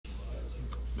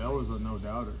that was a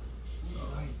no-doubter.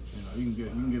 So, you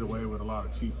can get away with a lot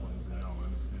of cheap ones,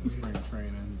 in spring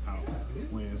training. How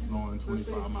wind's blowing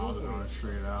 25 miles an hour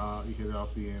straight out, you hit it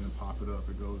off the end and pop it up,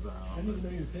 it goes out.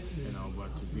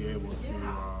 But to be able to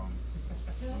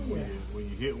when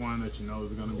you hit one that you know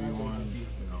is going to be one,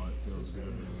 it feels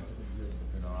good.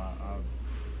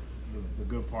 The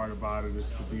good part about it is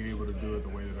to be able to do it the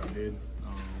way that I did,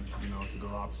 to go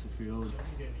opposite field.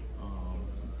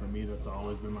 For me, that's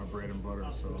always been my bread and butter.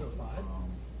 So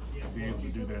to be able to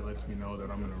do that lets me know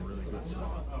that I'm in a really good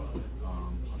spot.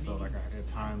 I felt like at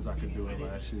times I could do it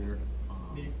last year,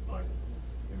 but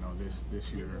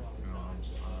this year,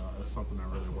 that's something I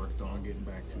really worked on getting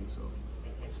back to. So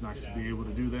it's nice to be able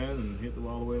to do that and hit the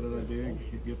ball the way that I did.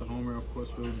 Get the homer, of course,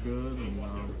 feels good, and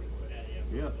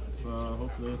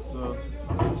hopefully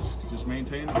it's just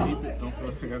maintain it, keep it. Don't feel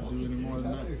like I got to do any more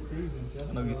than that.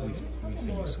 I know we've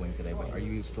seen you swing today, but are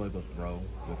you still able to throw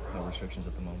with no restrictions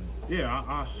at the moment? Yeah,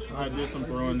 I did some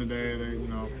throwing today. They,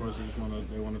 of course,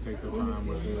 they want to take their time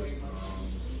with it.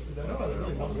 They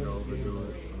don't want me to overdo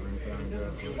it or anything like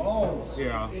that.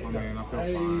 Yeah, I feel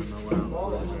fine. No way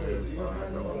I'm today.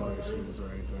 No issues or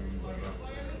anything. But,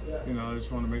 I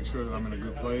just want to make sure that I'm in a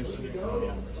good place. Defense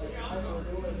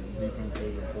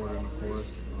is important, of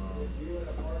course.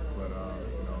 But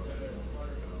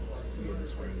getting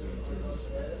this wins in too is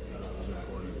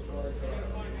important. So,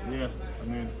 I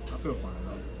feel fine. I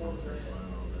feel fine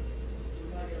all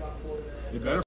day. It better.